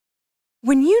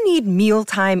When you need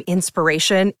mealtime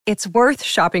inspiration, it's worth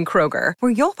shopping Kroger,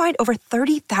 where you'll find over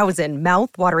 30,000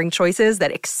 mouth-watering choices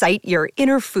that excite your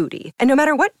inner foodie. And no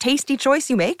matter what tasty choice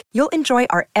you make, you'll enjoy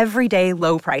our everyday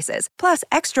low prices, plus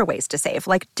extra ways to save,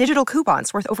 like digital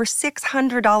coupons worth over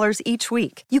 $600 each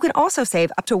week. You can also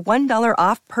save up to $1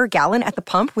 off per gallon at the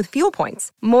pump with fuel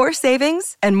points. More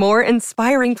savings and more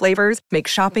inspiring flavors make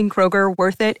shopping Kroger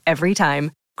worth it every time.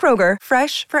 Kroger,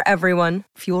 fresh for everyone.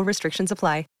 Fuel restrictions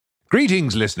apply.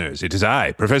 Greetings, listeners. It is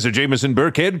I, Professor Jameson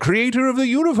Burkhead, creator of the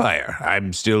Unifier.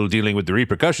 I'm still dealing with the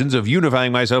repercussions of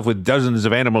unifying myself with dozens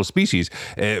of animal species.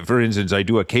 For instance, I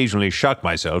do occasionally shock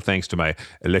myself thanks to my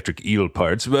electric eel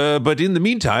parts. But in the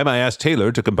meantime, I asked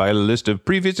Tailor to compile a list of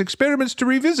previous experiments to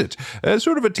revisit,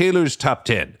 sort of a Tailor's top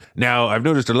 10. Now, I've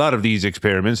noticed a lot of these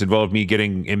experiments involve me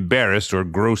getting embarrassed or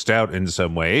grossed out in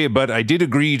some way, but I did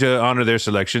agree to honor their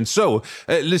selection. So,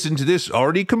 listen to this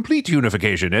already complete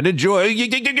unification and enjoy.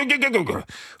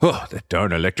 Oh, that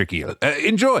darn electric eel.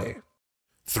 Enjoy.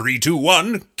 3, 2,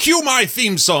 1, cue my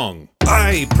theme song.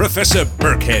 I, Professor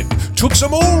Burkhead, took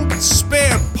some old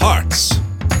spare parts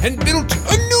and built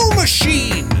a new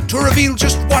machine to reveal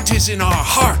just what is in our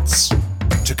hearts,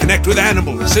 to connect with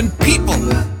animals and people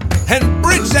and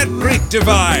bridge that great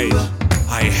divide.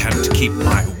 I had to keep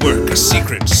my work a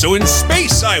secret, so in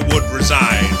space I would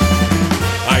reside.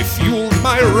 I fueled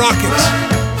my rocket,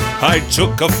 I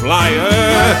took a flyer,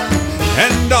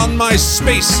 and on my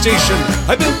space station,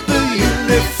 I built the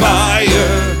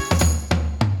Unifier.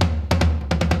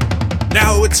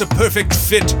 Now it's a perfect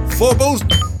fit for both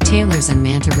Tailors and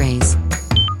manta rays.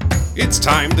 It's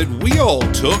time that we all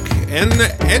took an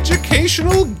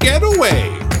educational getaway.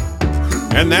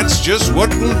 And that's just what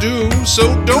we'll do,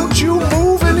 so don't you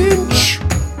move an inch,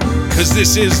 'cause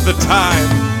this is the time.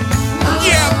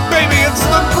 Yeah, baby, it's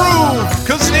the groove,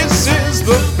 'cause this is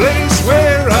the place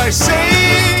where I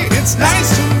say it's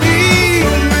nice to meet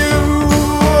you.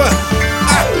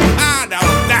 Now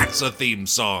that's a theme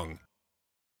song.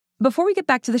 Before we get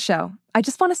back to the show, I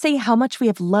just want to say how much we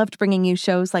have loved bringing you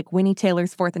shows like Winnie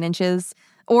Taylor's 4th and Inches,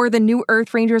 or the new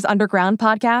Earth Rangers Underground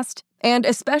podcast, and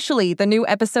especially the new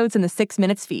episodes in the 6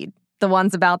 Minutes feed, the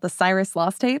ones about the Cyrus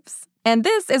Lost tapes. And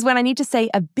this is when I need to say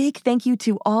a big thank you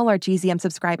to all our GZM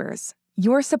subscribers.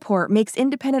 Your support makes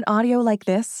independent audio like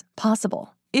this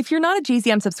possible. If you're not a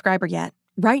GZM subscriber yet,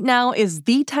 right now is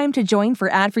the time to join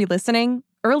for ad-free listening,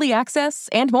 early access,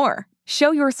 and more.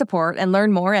 Show your support and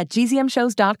learn more at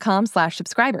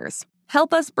gzmshows.com/subscribers.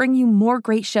 Help us bring you more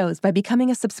great shows by becoming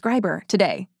a subscriber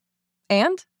today.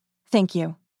 And thank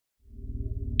you.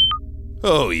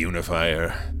 Oh,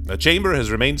 Unifier. The chamber has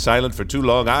remained silent for too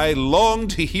long. I long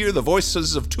to hear the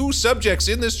voices of 2 subjects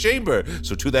in this chamber.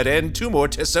 So to that end, 2 more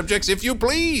test subjects, if you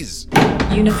please.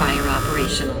 Unifier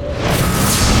operational.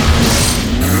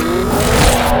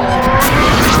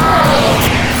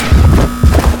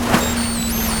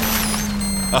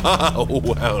 Oh,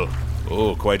 well.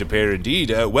 Oh, quite a pair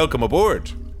indeed. Welcome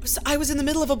aboard. I was in the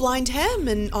middle of a blind hem,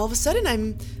 and all of a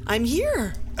sudden I'm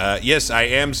here. Yes, I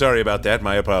am sorry about that.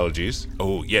 My apologies.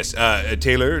 Oh, yes.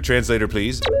 Tailor, translator,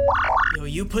 please. Yo,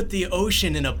 you put the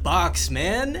ocean in a box,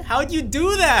 man. How'd you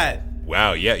do that?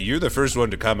 Wow, yeah, you're the first one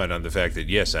to comment on the fact that,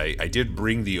 yes, I did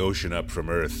bring the ocean up from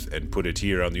Earth and put it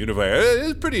here on the Unifier.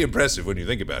 It's pretty impressive when you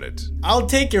think about it. I'll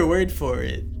take your word for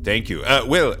it. Thank you.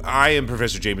 Well, I am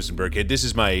Professor Jameson Burkhead. This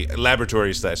is my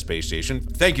laboratory/space station.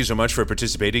 Thank you so much for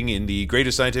participating in the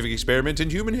greatest scientific experiment in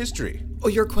human history. Oh,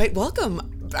 you're quite welcome.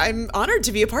 I'm honored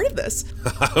to be a part of this.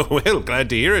 Well, glad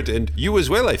to hear it. And you as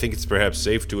well. I think it's perhaps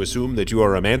safe to assume that you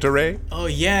are a manta ray. Oh,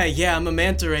 yeah, I'm a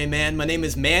manta ray, man. My name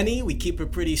is Manny. We keep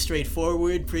it pretty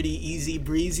straightforward, pretty easy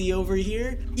breezy over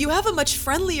here. You have a much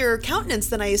friendlier countenance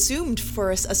than I assumed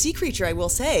for a sea creature, I will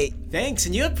say. Thanks,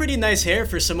 and you have pretty nice hair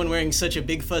for someone wearing such a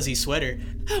big fuzzy sweater.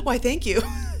 Why, thank you.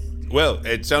 Well,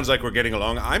 it sounds like we're getting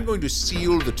along. I'm going to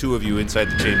seal the 2 of you inside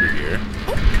the chamber here.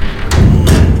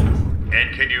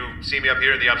 And can you see me up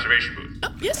here in the observation booth?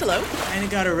 Oh, yes, hello. Kinda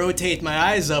gotta rotate my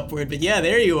eyes upward, but yeah,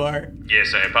 there you are.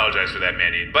 Yes, I apologize for that,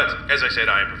 Manny. But, as I said,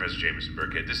 I am Professor Jameson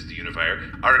Burkhead. This is the Unifier.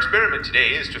 Our experiment today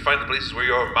is to find the places where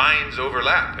your minds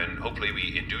overlap, and hopefully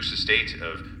we induce a state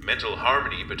of mental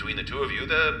harmony between the 2 of you,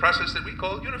 the process that we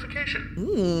call unification.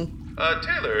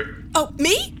 Tailor. Oh,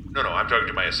 me? No, I'm talking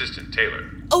to my assistant, Tailor.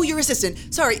 Oh, your assistant.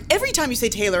 Sorry, every time you say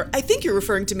Tailor, I think you're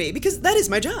referring to me, because that is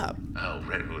my job. Oh,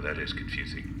 right. Oh, that is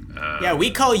confusing. Yeah, we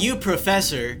call you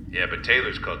Professor. Yeah, but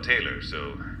Taylor's called Tailor,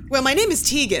 so... Well, my name is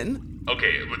Tegan.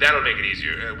 Okay, well, that'll make it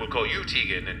easier. We'll call you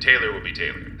Tegan, and Tailor will be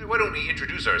Tailor. Why don't we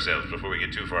introduce ourselves before we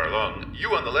get too far along?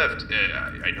 You on the left,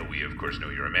 I know we, of course,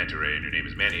 know you're a manta ray and your name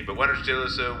is Manny, but why don't you tell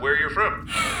us where you're from?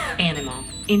 Animal.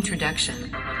 Introduction.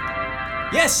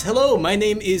 Yes, hello, my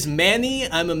name is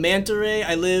Manny. I'm a manta ray.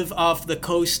 I live off the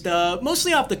coast,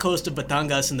 mostly off the coast of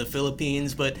Batangas in the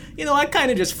Philippines, but, I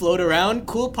kind of just float around.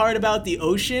 Cool part about the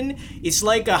ocean, it's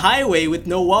like a highway with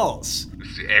no walls.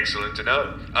 Excellent to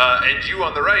know. And you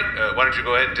on the right, why don't you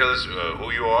go ahead and tell us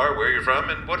who you are, where you're from,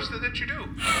 and what is it that you do?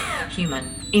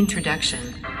 Human.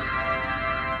 Introduction.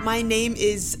 My name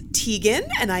is Tegan,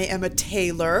 and I am a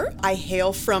tailor. I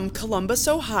hail from Columbus,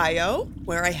 Ohio,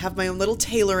 where I have my own little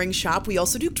tailoring shop. We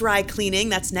also do dry cleaning.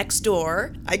 That's next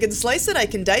door. I can slice it, I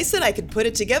can dice it, I can put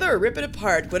it together or rip it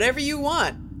apart, whatever you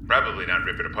want. Probably not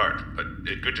rip it apart, but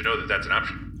good to know that that's an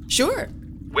option. Sure.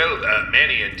 Well,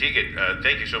 Manny and Tegan,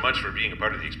 thank you so much for being a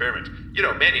part of the experiment.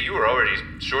 Manny, you were already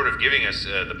sort of giving us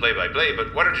the play-by-play,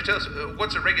 but why don't you tell us,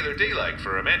 what's a regular day like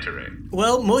for a manta ray?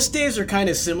 Well, most days are kind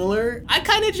of similar. I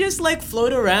kind of just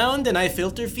float around and I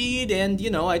filter feed and,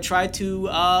 I try to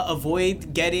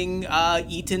avoid getting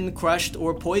eaten, crushed,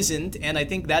 or poisoned, and I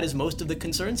think that is most of the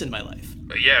concerns in my life.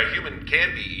 Yeah, a human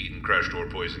can be eaten, crushed, or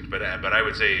poisoned, but I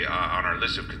would say on our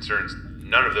list of concerns,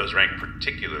 none of those rank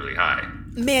particularly high.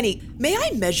 Manny, may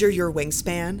I measure your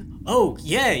wingspan? Oh,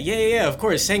 yeah, of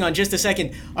course. Hang on just a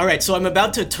second. All right, so I'm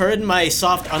about to turn my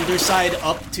soft underside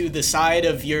up to the side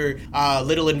of your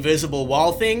little invisible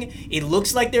wall thing. It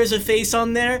looks like there's a face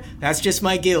on there. That's just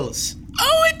my gills.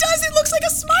 Oh, it does. It looks like a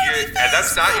smiley face. And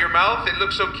that's not your mouth? It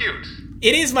looks so cute.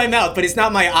 It is my mouth, but it's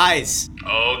not my eyes.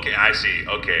 Okay, I see.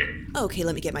 Okay. Okay,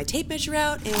 let me get my tape measure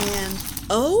out and...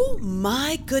 Oh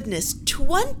my goodness,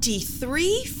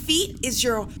 23 feet is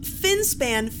your fin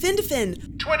span, fin to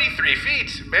fin. 23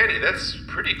 feet? Manny, that's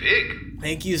pretty big.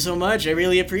 Thank you so much, I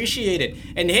really appreciate it.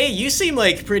 And hey, you seem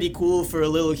like pretty cool for a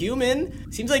little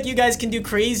human. Seems like you guys can do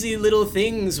crazy little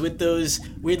things with those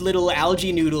weird little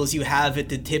algae noodles you have at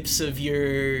the tips of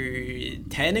your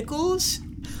tentacles.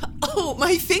 Oh,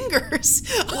 my fingers.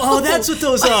 Oh, that's what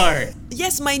those are.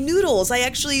 Yes, my noodles.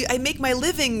 I make my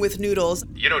living with noodles.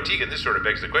 Tegan, this sort of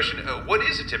begs the question, what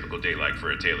is a typical day like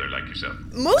for a tailor like yourself?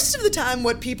 Most of the time,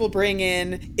 what people bring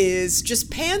in is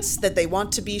just pants that they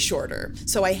want to be shorter.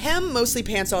 So I hem mostly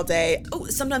pants all day. Oh,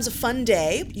 sometimes a fun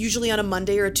day, usually on a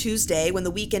Monday or a Tuesday when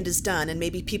the weekend is done and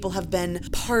maybe people have been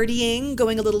partying,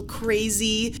 going a little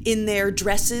crazy in their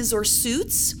dresses or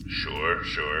suits. Sure.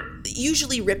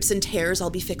 Usually rips and tears, I'll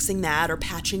be fixing that or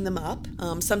patching them up.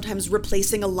 Sometimes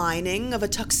replacing a lining of a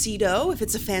tuxedo if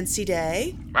it's a fancy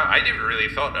day. Wow, I never really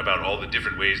thought about all the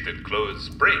different ways that clothes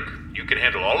break. You can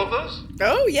handle all of those?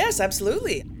 Oh, yes,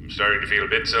 absolutely. I'm starting to feel a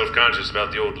bit self-conscious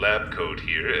about the old lab coat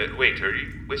here. Wait, are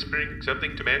you whispering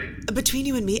something to Manny? Between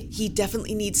you and me, he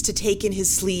definitely needs to take in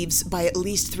his sleeves by at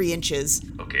least 3 inches.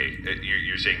 Okay,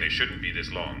 you're saying they shouldn't be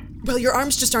this long. Well, your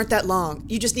arms just aren't that long.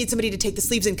 You just need somebody to take the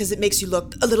sleeves in because it makes you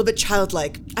look a little bit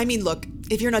childlike. I mean, look,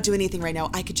 if you're not doing anything right now,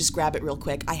 I could just grab it real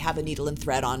quick. I have a needle and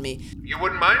thread on me. You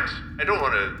wouldn't mind? I don't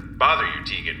want to bother you,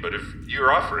 Tegan, but if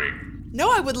you're offering...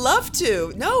 No, I would love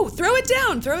to. No, throw it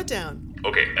down.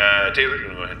 Okay, Taylor, you want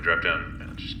to go ahead and drop down?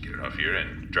 I'll just get it off here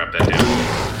and drop that down.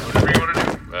 Whatever you want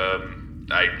to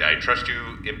do. I trust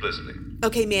you implicitly.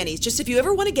 Okay, Manny, just if you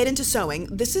ever want to get into sewing,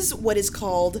 this is what is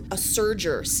called a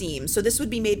serger seam. So this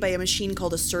would be made by a machine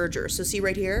called a serger. So see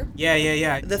right here?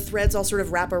 Yeah. The threads all sort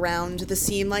of wrap around the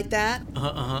seam like that.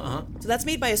 So that's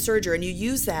made by a serger, and you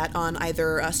use that on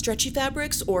either stretchy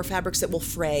fabrics or fabrics that will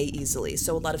fray easily.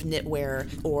 So a lot of knitwear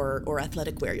or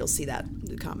athletic wear, you'll see that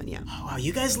common, yeah. Wow,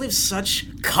 you guys live such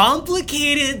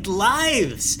complicated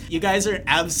lives. You guys are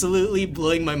absolutely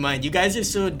blowing my mind. You guys are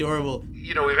so adorable.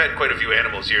 We've had quite a few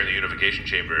animals here in the unification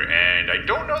chamber, and I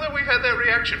don't know that we've had that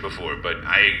reaction before, but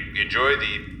I enjoy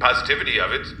the positivity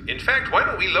of it. In fact, why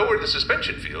don't we lower the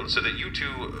suspension field so that you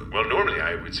two, well, normally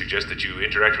I would suggest that you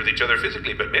interact with each other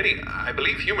physically, but Manny, I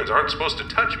believe humans aren't supposed to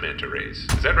touch manta rays.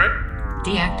 Is that right?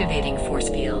 Deactivating force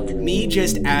field. Me,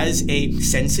 just as a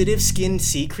sensitive-skinned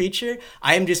sea creature,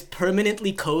 I am just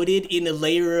permanently coated in a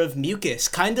layer of mucus,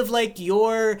 kind of like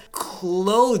your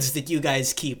clothes that you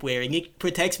guys keep wearing. It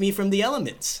protects me from the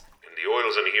elements. And the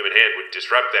oils on a human hand would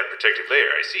disrupt that protective layer,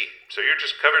 I see. So you're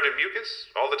just covered in mucus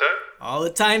all the time? All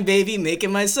the time, baby. Make it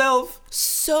myself.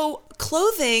 So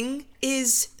clothing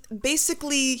is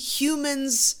basically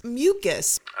humans'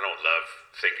 mucus. I don't love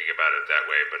thinking about it that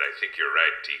way, but I think you're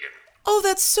right, Tegan. Oh,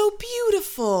 that's so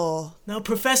beautiful. Now,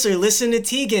 Professor, listen to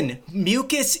Tegan.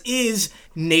 Mucus is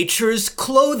nature's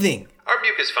clothing. Our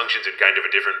mucus functions in kind of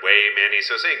a different way, Manny,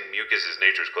 so saying mucus is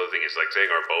nature's clothing is like saying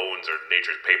our bones are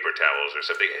nature's paper towels or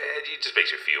something. It just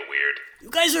makes you feel weird. You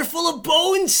guys are full of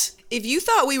bones! If you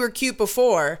thought we were cute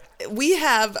before, we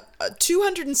have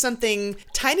 200 and something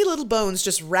tiny little bones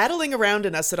just rattling around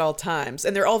in us at all times,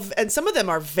 and some of them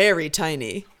are very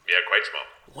tiny. Yeah, quite small.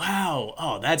 Wow.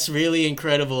 Oh, that's really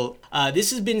incredible.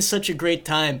 This has been such a great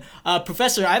time.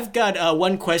 Professor, I've got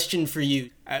one question for you.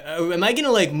 Am I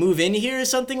gonna move in here or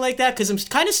something like that? Because I'm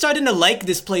kind of starting to like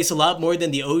this place a lot more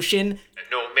than the ocean.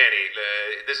 No, Manny,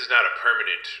 this is not a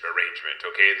permanent arrangement,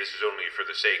 okay? This is only for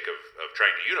the sake of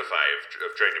trying to unify,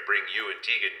 of trying to bring you and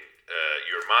Tegan,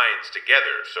 your minds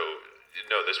together. So,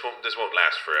 no, this won't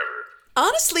last forever.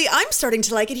 Honestly, I'm starting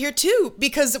to like it here too,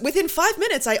 because within 5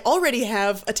 minutes I already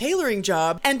have a tailoring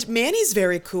job, and Manny's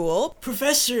very cool.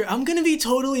 Professor, I'm gonna be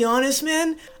totally honest,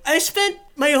 man. I spent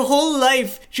my whole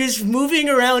life just moving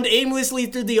around aimlessly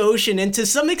through the ocean, and to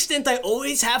some extent I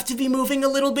always have to be moving a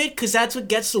little bit, because that's what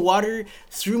gets the water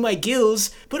through my gills.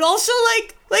 But also,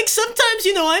 sometimes,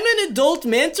 I'm an adult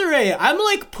manta ray. I'm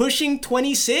pushing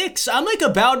 26. I'm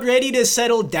about ready to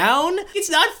settle down. It's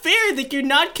not fair that you're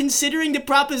not considering the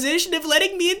proposition of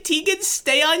letting me and Tegan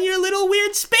stay on your little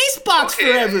weird space box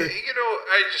forever.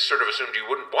 I just sort of assumed you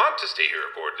wouldn't want to stay here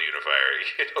aboard the Unifier.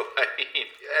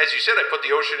 As you said, I put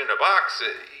the ocean in a box.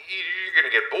 You're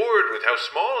gonna get bored with how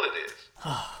small it is.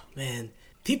 Oh, man.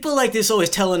 People like this always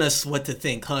telling us what to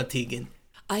think, huh, Tegan?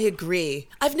 I agree.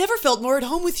 I've never felt more at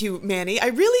home with you, Manny. I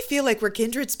really feel like we're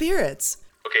kindred spirits.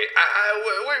 Okay,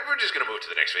 we're just going to move to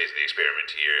the next phase of the experiment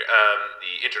here.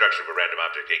 The introduction of a random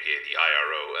object, aka the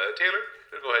IRO. Taylor,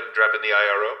 go ahead and drop in the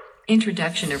IRO.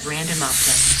 Introduction of random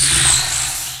object.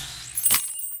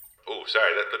 Oh,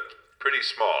 sorry, that looked pretty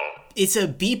small. It's a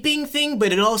beeping thing,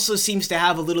 but it also seems to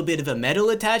have a little bit of a metal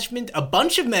attachment, a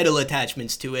bunch of metal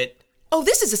attachments to it. Oh,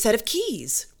 this is a set of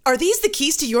keys. Are these the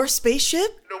keys to your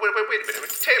spaceship? No, wait a minute.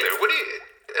 Taylor, what do you...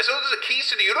 So those are the keys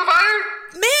to the Unifier?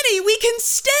 Manny, we can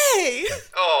stay!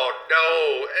 Oh,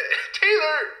 no.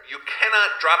 Taylor, you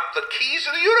cannot drop the keys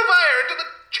to the Unifier into the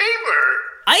chamber.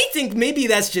 I think maybe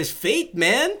that's just fate,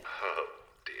 man. Oh,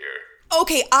 dear.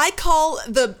 Okay, I call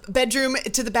the bedroom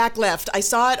to the back left. I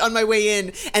saw it on my way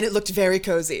in, and it looked very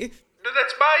cozy. No,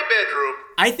 that's my bedroom.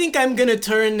 I think I'm gonna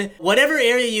turn whatever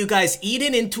area you guys eat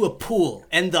in into a pool,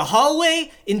 and the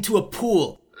hallway into a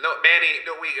pool. No, Manny,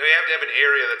 no, we have to have an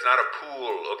area that's not a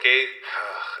pool, okay?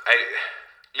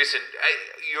 Listen,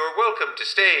 you're welcome to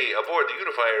stay aboard the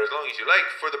Unifier as long as you like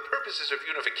for the purposes of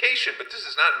unification, but this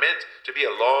is not meant to be a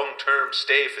long-term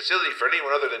stay facility for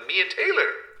anyone other than me and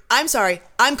Taylor. I'm sorry,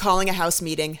 I'm calling a house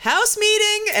meeting. House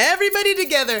meeting, everybody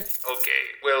together. Okay,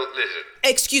 well, listen.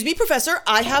 Excuse me, Professor,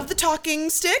 I have the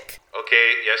talking stick.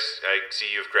 Okay, yes, I see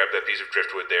you've grabbed that piece of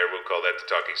driftwood there. We'll call that the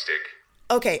talking stick.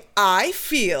 Okay, I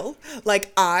feel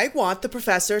like I want the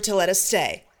professor to let us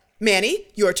stay. Manny,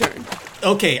 your turn.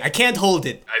 Okay, I can't hold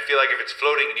it. I feel like if it's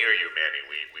floating near you, Manny,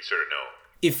 we sort of know.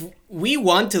 If we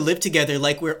want to live together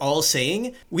like we're all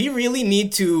saying, we really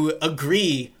need to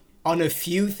agree on a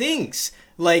few things.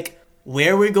 Like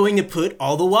where we're going to put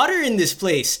all the water in this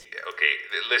place. Okay,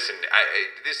 listen,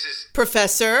 this is...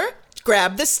 Professor,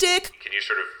 grab the stick. Can you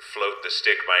sort of float the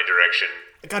stick my direction?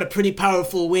 I got a pretty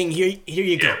powerful wing. Here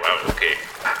you go. Yeah, wow, okay.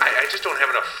 I just don't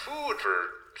have enough food for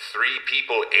 3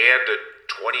 people and a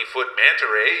 20-foot manta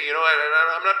ray.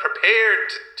 I'm not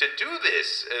prepared to do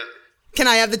this. Can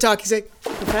I have the talking stick?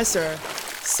 Professor,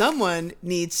 someone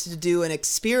needs to do an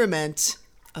experiment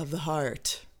of the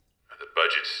heart. The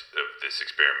budget of this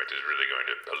experiment is really going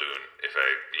to balloon if I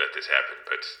let this happen,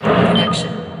 but...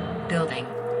 Connection. Building.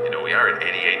 We are at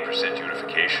 88%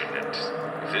 unification, and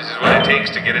if this is what it takes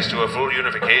to get us to a full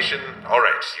unification, all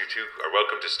right, you two are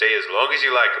welcome to stay as long as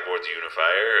you like aboard the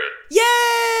Unifier.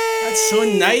 Yay! That's so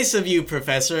nice of you,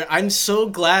 Professor. I'm so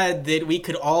glad that we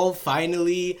could all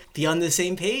finally be on the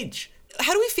same page.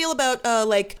 How do we feel about,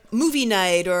 movie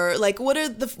night, or, what are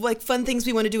the, fun things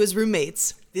we want to do as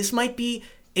roommates? This might be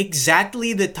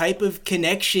exactly the type of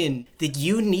connection that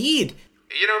you need.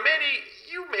 Manny,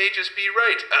 you may just be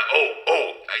right.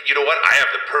 You know what? I have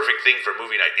the perfect thing for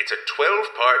movie night. It's a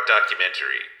 12-part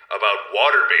documentary about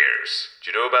water bears.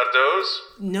 Do you know about those?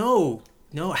 No.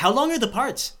 How long are the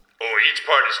parts? Oh, each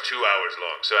part is 2 hours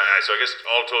long. So I guess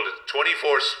all told, it's 24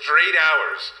 straight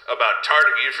hours about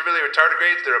tardigrades. You're familiar with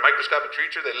tardigrades? They're a microscopic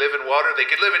creature. They live in water. They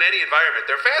can live in any environment.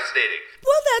 They're fascinating.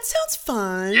 Well, that sounds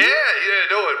fun. Yeah,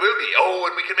 no, it will be. Oh,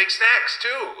 and we can make snacks,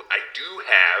 too. I do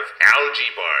have algae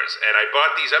bars, and I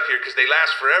bought these up here because they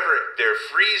last forever. They're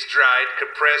freeze-dried,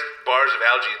 compressed bars of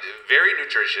algae. They're very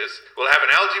nutritious. We'll have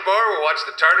an algae bar. We'll watch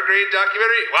the tardigrade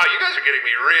documentary. Wow, you guys are getting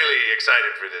me really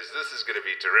excited for this. This is going to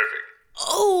be terrific.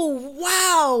 Oh,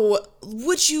 wow.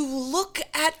 Would you look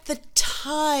at the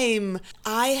time?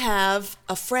 I have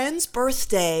a friend's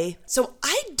birthday, so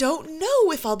I don't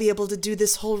know if I'll be able to do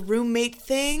this whole roommate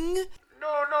thing.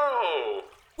 No.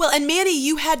 Well, and Manny,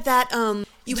 you had that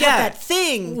You have that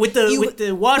thing. With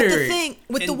the water.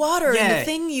 With the water and the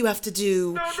thing you have to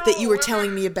do that you were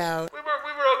telling me about. We were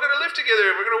all going to live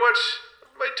together. We're going to watch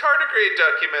my tardigrade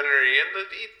documentary and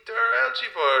eat our algae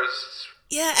bars.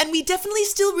 Yeah, and we definitely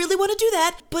still really want to do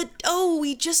that, but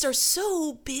we just are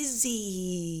so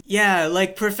busy. Yeah,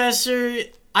 like, Professor,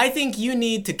 I think you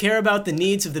need to care about the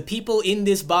needs of the people in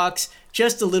this box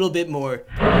just a little bit more.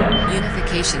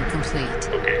 Unification complete.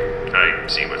 Okay, I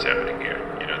see what's happening here.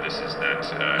 This is not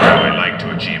how I like to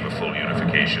achieve a full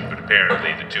unification, but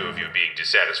apparently the two of you being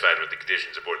dissatisfied with the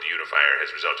conditions aboard the Unifier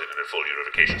has resulted in a full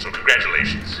unification, so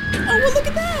congratulations. Oh, well, look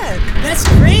at that. That's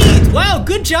great! Wow,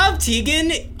 good job,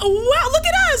 Tegan. Oh, wow, look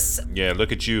at us. Yeah,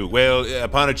 look at you. Well,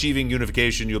 upon achieving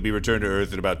unification, you'll be returned to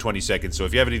Earth in about 20 seconds, so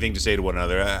if you have anything to say to one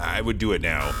another, I would do it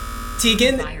now.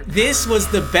 Tegan, this was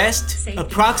the best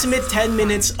approximate 10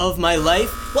 minutes of my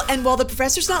life. Well, and while the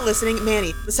professor's not listening,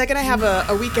 Manny, the second I have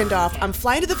a weekend off, I'm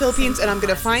flying to the Philippines and I'm going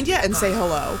to find you and say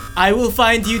hello. I will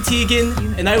find you,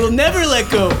 Tegan, and I will never let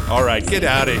go. All right, get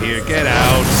out of here. Get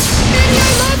out. Manny,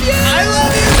 I love you! I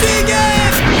love you,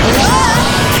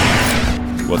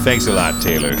 Tegan! Well, thanks a lot,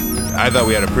 Tailor. I thought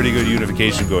we had a pretty good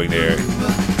unification going there.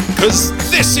 'Cause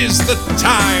this is the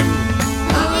time.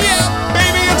 Yeah,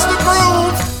 baby, it's the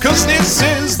groove. 'Cause this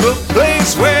is the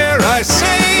place where I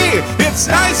say it's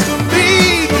nice to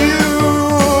meet you.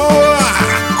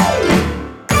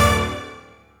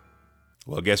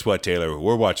 Well, guess what, Tailor?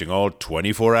 We're watching all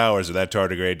 24 hours of that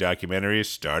tardigrade documentary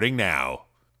starting now.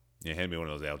 Yeah, hand me one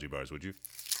of those algae bars, would you?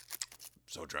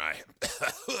 So dry.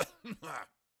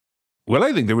 Well,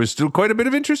 I think there was still quite a bit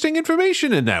of interesting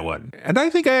information in that one. And I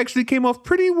think I actually came off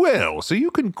pretty well, so you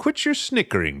can quit your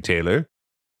snickering, Tailor.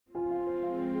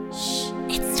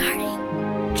 It's starting.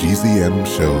 GZM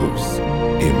shows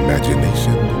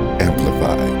Imagination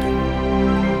Amplified.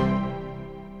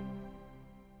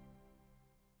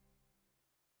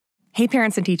 Hey,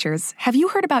 parents and teachers, have you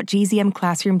heard about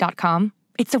gzmclassroom.com?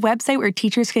 It's a website where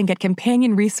teachers can get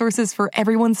companion resources for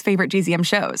everyone's favorite GZM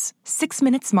shows. 6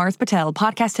 Minutes, Mars Patel,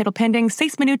 Podcast Title Pending,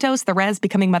 6 Minutos, The Res,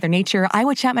 Becoming Mother Nature,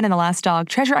 Iowa Chapman and the Last Dog,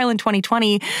 Treasure Island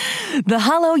 2020, The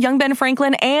Hollow, Young Ben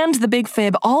Franklin, and The Big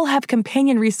Fib all have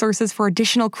companion resources for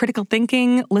additional critical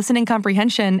thinking, listening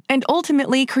comprehension, and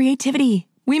ultimately creativity.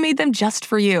 We made them just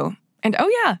for you. And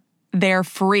oh yeah, they're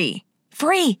free.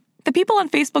 Free! The people on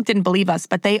Facebook didn't believe us,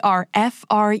 but they are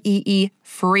free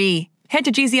free. Head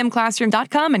to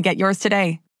gzmclassroom.com and get yours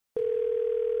today.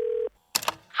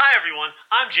 Hi, everyone.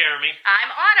 I'm Jeremy. I'm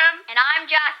Autumn. And I'm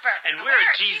Jasper. And we're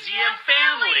a GZM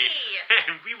family.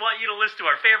 And we want you to listen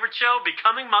to our favorite show,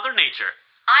 Becoming Mother Nature.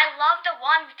 I love the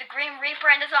one with the Grim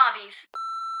Reaper and the zombies.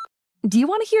 Do you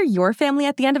want to hear your family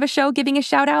at the end of a show giving a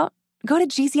shout out? Go to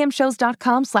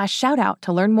gzmshows.com/shoutout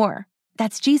to learn more.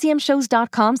 That's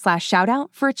gzmshows.com/shoutout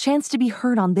for a chance to be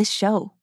heard on this show.